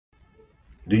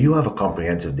Do you have a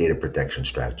comprehensive data protection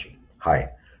strategy? Hi,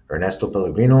 Ernesto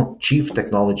Pellegrino, Chief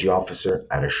Technology Officer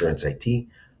at Assurance IT,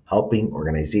 helping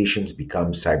organizations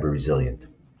become cyber resilient.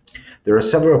 There are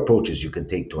several approaches you can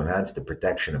take to enhance the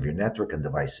protection of your network and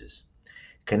devices.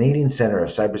 Canadian Centre of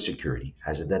Cybersecurity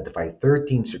has identified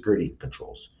 13 security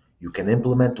controls you can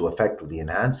implement to effectively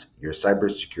enhance your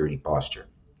cybersecurity posture.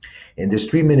 In this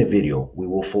 3-minute video, we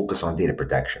will focus on data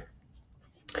protection.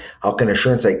 How can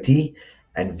Assurance IT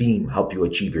and Veeam help you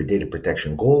achieve your data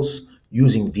protection goals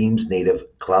using Veeam's native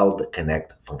Cloud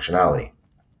Connect functionality?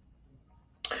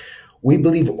 We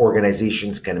believe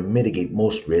organizations can mitigate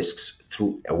most risks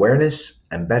through awareness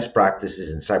and best practices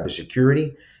in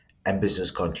cybersecurity and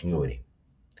business continuity.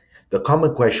 The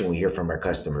common question we hear from our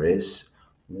customer is,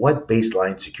 what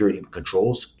baseline security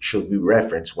controls should we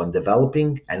reference when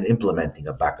developing and implementing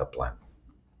a backup plan?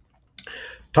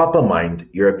 Top of mind,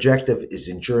 your objective is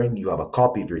ensuring you have a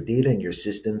copy of your data in your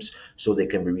systems so they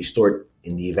can be restored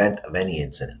in the event of any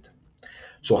incident.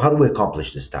 So how do we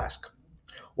accomplish this task?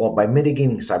 Well, by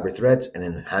mitigating cyber threats and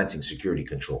enhancing security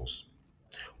controls.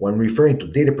 When referring to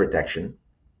data protection,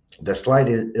 the slide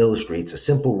illustrates a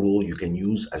simple rule you can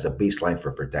use as a baseline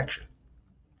for protection.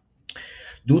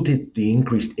 Due to the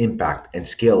increased impact and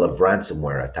scale of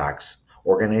ransomware attacks,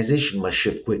 organizations must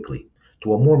shift quickly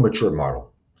to a more mature model.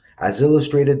 As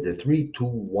illustrated, the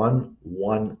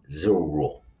 3-2-1-1-0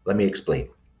 rule. Let me explain.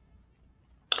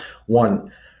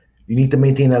 1. You need to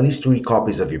maintain at least 3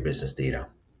 copies of your business data.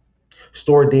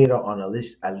 Store data on at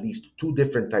least 2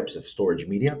 different types of storage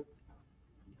media.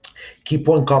 Keep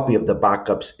 1 copy of the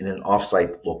backups in an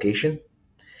off-site location.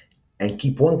 And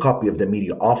keep 1 copy of the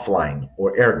media offline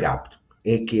or air-gapped,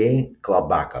 aka cloud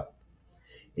backup.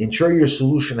 Ensure your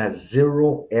solution has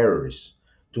 0 errors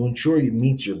to ensure it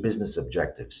meets your business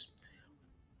objectives.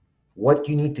 What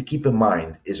you need to keep in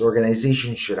mind is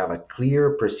organizations should have a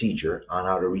clear procedure on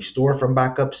how to restore from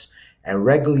backups and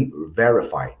regularly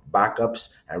verify backups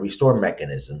and restore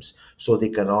mechanisms so they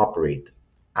can operate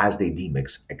as they deem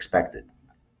expected.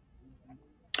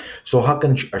 So how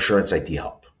can Assurance IT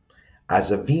help?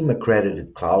 As a Veeam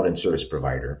accredited cloud and service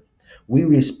provider, we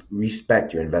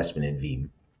respect your investment in Veeam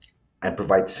and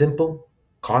provide simple,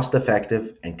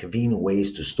 cost-effective, and convenient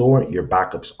ways to store your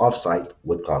backups offsite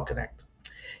with Cloud Connect.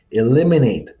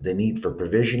 Eliminate the need for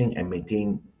provisioning and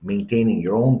maintaining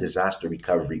your own disaster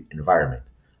recovery environment.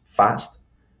 Fast,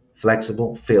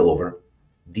 flexible failover,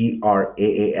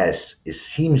 DRAAS, is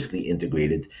seamlessly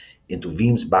integrated into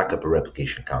Veeam's backup and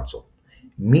replication console.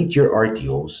 Meet your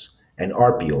RTOs and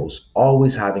RPOs,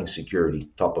 always having security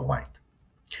top of mind.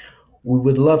 We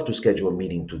would love to schedule a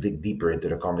meeting to dig deeper into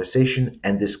the conversation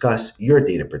and discuss your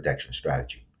data protection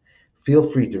strategy. Feel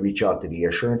free to reach out to the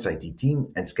Assurance IT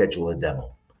team and schedule a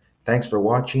demo. Thanks for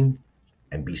watching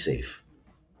and be safe.